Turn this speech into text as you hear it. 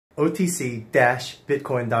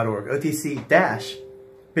OTC-bitcoin.org.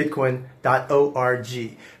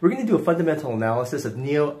 OTC-bitcoin.org. We're going to do a fundamental analysis of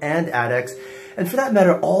NEO and ADX, and for that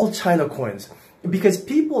matter, all China coins. Because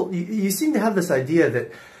people, you seem to have this idea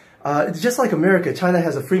that just like America, China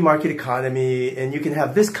has a free market economy, and you can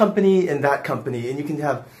have this company and that company, and you can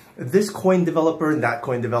have this coin developer and that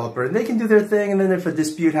coin developer, and they can do their thing, and then if a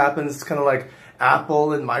dispute happens, it's kind of like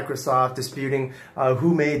Apple and Microsoft disputing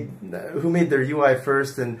who made their UI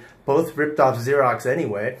first, and both ripped off Xerox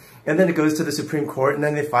anyway, and then it goes to the Supreme Court, and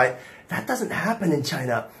then they fight. That doesn't happen in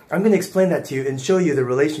China. I'm going to explain that to you and show you the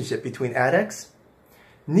relationship between ADX,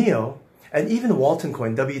 NEO, and even Walton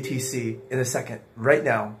Coin, WTC, in a second, right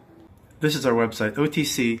now. This is our website,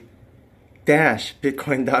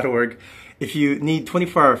 OTC-bitcoin.org. If you need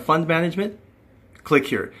 24-hour fund management, click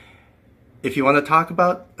here. If you want to talk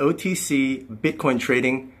about OTC Bitcoin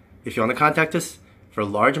trading, if you want to contact us for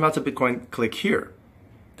large amounts of Bitcoin, click here.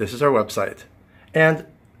 This is our website. And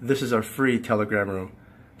this is our free Telegram room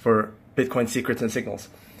for Bitcoin secrets and signals.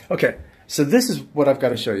 Okay, so this is what I've got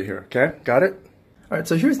to show you here, okay? Got it? All right,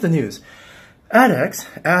 so here's the news.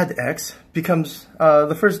 ADX becomes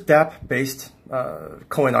the first DApp-based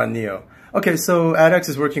coin on NEO. Okay, so ADX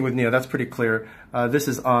is working with NEO. That's pretty clear. This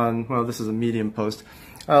is on, well, this is a Medium post.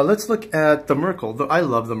 Let's look at the Merkle. I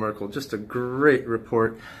love the Merkle. Just a great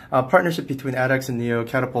report. Partnership between ADX and NEO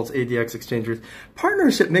catapults ADX exchanges.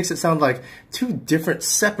 Partnership makes it sound like two different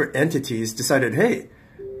separate entities decided, hey,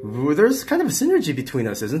 there's kind of a synergy between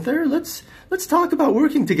us, isn't there? Let's talk about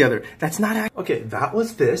working together. That's not okay. That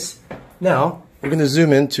was this. Now we're going to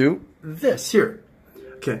zoom into this here.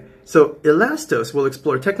 Okay, so Elastos will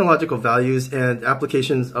explore technological values and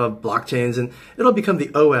applications of blockchains, and it'll become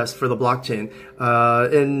the OS for the blockchain.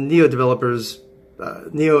 And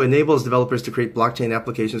NEO enables developers to create blockchain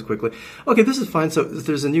applications quickly. Okay, this is fine. So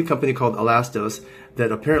there's a new company called Elastos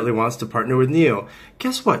that apparently wants to partner with NEO.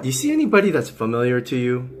 Guess what? You see anybody that's familiar to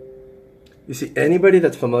you? You see anybody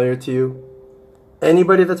that's familiar to you?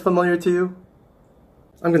 Anybody that's familiar to you?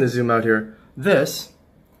 I'm going to zoom out here. This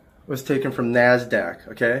was taken from NASDAQ,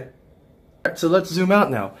 okay? So let's zoom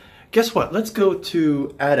out now. Guess what? Let's go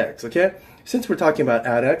to ADX, okay? Since we're talking about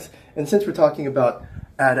ADX, and since we're talking about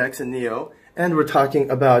ADX and NEO, and we're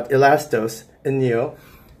talking about Elastos and NEO,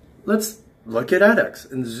 let's look at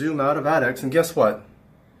ADX and zoom out of ADX, and guess what?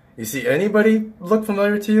 You see anybody look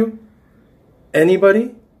familiar to you?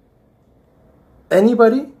 Anybody?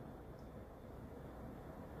 Anybody?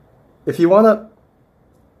 If you want to,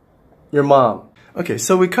 your mom. Okay,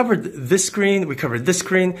 so we covered this screen, we covered this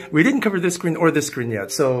screen, we didn't cover this screen or this screen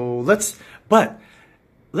yet. So let's not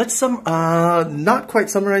quite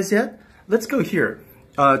summarize yet. Let's go here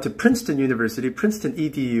to Princeton University, Princeton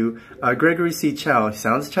EDU, Gregory C. Chow. He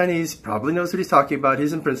sounds Chinese, probably knows what he's talking about.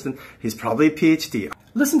 He's in Princeton, he's probably a PhD.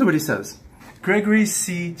 Listen to what he says. Gregory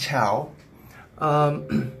C. Chow.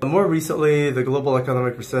 More recently, the global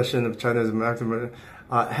economic recession of China's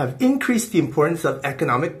have increased the importance of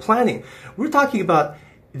economic planning. We're talking about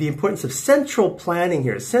the importance of central planning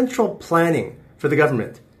here. Central planning for the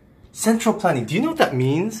government. Central planning. Do you know what that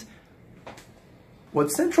means?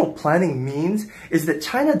 What central planning means is that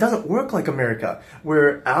China doesn't work like America,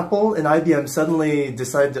 where Apple and IBM suddenly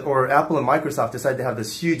decide to, or Apple and Microsoft decide to have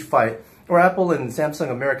this huge fight, or Apple and Samsung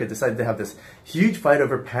America decided to have this huge fight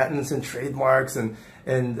over patents and trademarks and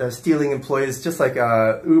stealing employees, just like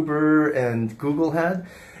Uber and Google had,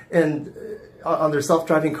 and on their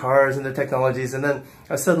self-driving cars and their technologies. And then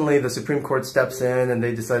suddenly the Supreme Court steps in and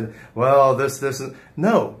they decide, well, this.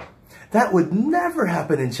 No, that would never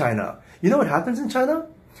happen in China. You know what happens in China?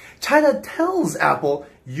 China tells Apple,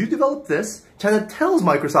 you develop this. China tells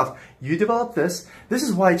Microsoft, you develop this. This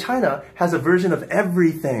is why China has a version of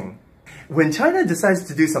everything. When China decides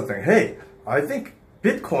to do something, hey, I think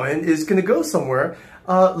Bitcoin is going to go somewhere.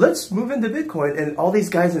 Let's move into Bitcoin. And all these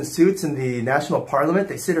guys in suits in the national parliament,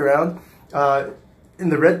 they sit around in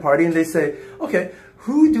the Red Party and they say, okay,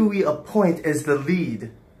 who do we appoint as the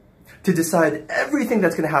lead to decide everything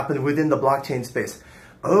that's going to happen within the blockchain space?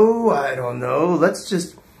 Oh, I don't know. Let's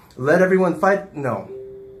just let everyone fight. No.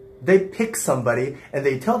 They pick somebody and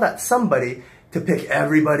they tell that somebody to pick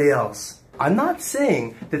everybody else. I'm not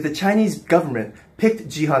saying that the Chinese government picked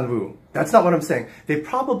Jihan Wu. That's not what I'm saying. They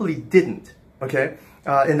probably didn't, okay?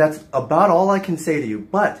 And that's about all I can say to you.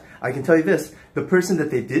 But I can tell you this, the person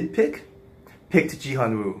that they did pick, picked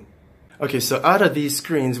Jihan Wu. Okay, so out of these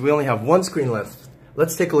screens, we only have one screen left.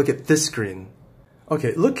 Let's take a look at this screen.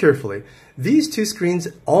 Okay, look carefully. These two screens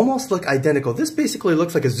almost look identical. This basically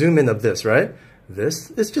looks like a zoom in of this, right?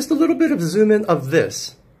 This is just a little bit of a zoom in of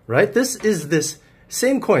this, right? This is this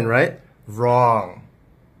same coin, right? Wrong.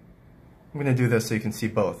 I'm going to do this so you can see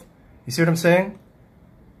both. You see what I'm saying?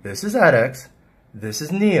 This is ADX. This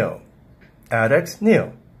is NEO. ADX,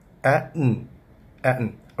 NEO.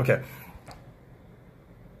 Okay.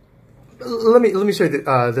 Let me show you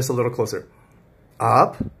this a little closer.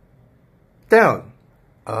 Up, down,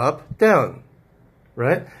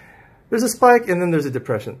 right? There's a spike and then there's a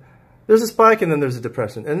depression. There's a spike and then there's a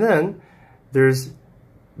depression. And then there's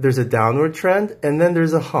a downward trend and then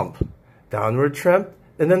there's a hump. Downward trend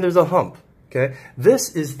and then there's a hump. Okay?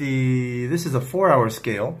 This is a 4-hour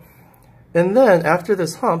scale. And then after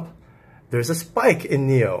this hump, there's a spike in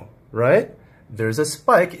NEO, right? There's a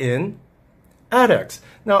spike in ADX.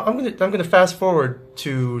 Now I'm gonna fast forward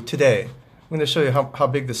to today. I'm gonna show you how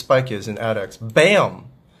big the spike is in ADX. Bam!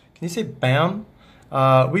 Can you say bam?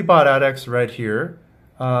 We bought ADX right here.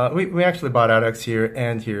 We actually bought ADX here,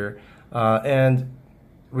 and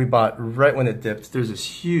we bought right when it dipped. There's this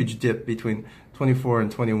huge dip between 24 and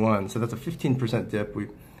 21, so that's a 15% dip. We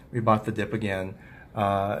bought the dip again,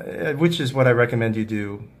 which is what I recommend you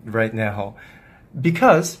do right now,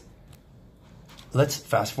 because let's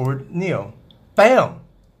fast forward NEO. Bam!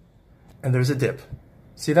 And there's a dip.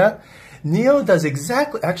 See that? NEO does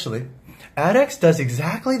exactly, actually, ADX does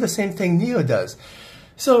exactly the same thing NEO does.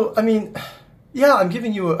 So, I mean, yeah, I'm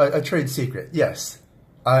giving you a trade secret. Yes,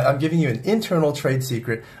 I'm giving you an internal trade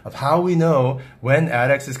secret of how we know when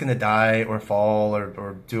ADX is going to die or fall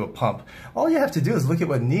or do a pump. All you have to do is look at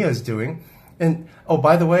what NEO is doing. And, oh,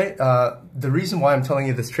 by the way, the reason why I'm telling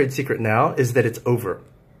you this trade secret now is that it's over.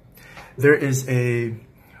 There is a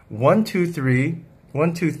 4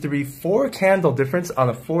 candle difference on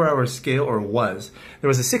a 4-hour scale, or was. There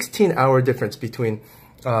was a 16-hour difference between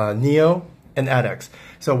NEO and ADX.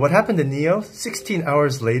 So what happened to NEO 16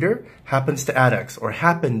 hours later happens to ADX, or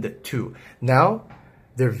happened to. Now,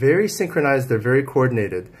 they're very synchronized, they're very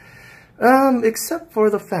coordinated. Except for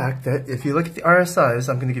the fact that if you look at the RSIs,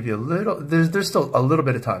 I'm going to give you a little, there's still a little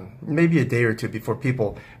bit of time, maybe a day or two before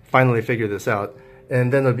people finally figure this out.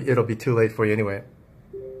 And then it'll be too late for you anyway.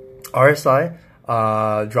 RSI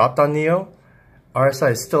dropped on NEO.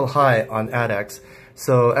 RSI is still high on ADX.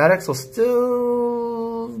 So ADX will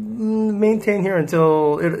still maintain here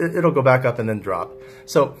until it'll go back up and then drop.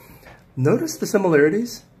 So notice the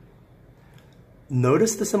similarities.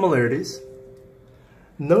 Notice the similarities.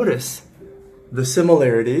 Notice the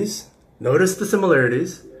similarities. Notice the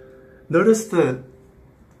similarities. Notice the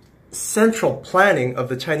central planning of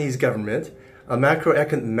the Chinese government, a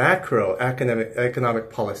macroeconomic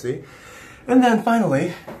policy. And then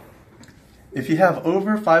finally, if you have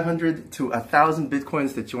over 500 to 1,000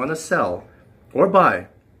 Bitcoins that you want to sell or buy,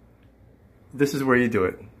 this is where you do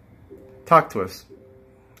it. Talk to us.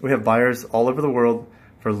 We have buyers all over the world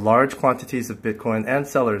for large quantities of Bitcoin and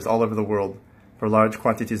sellers all over the world for large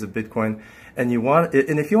quantities of Bitcoin. And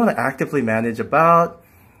if you want to actively manage about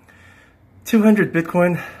 200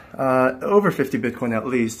 Bitcoin, over 50 Bitcoin at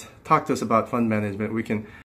least, talk to us about fund management. We can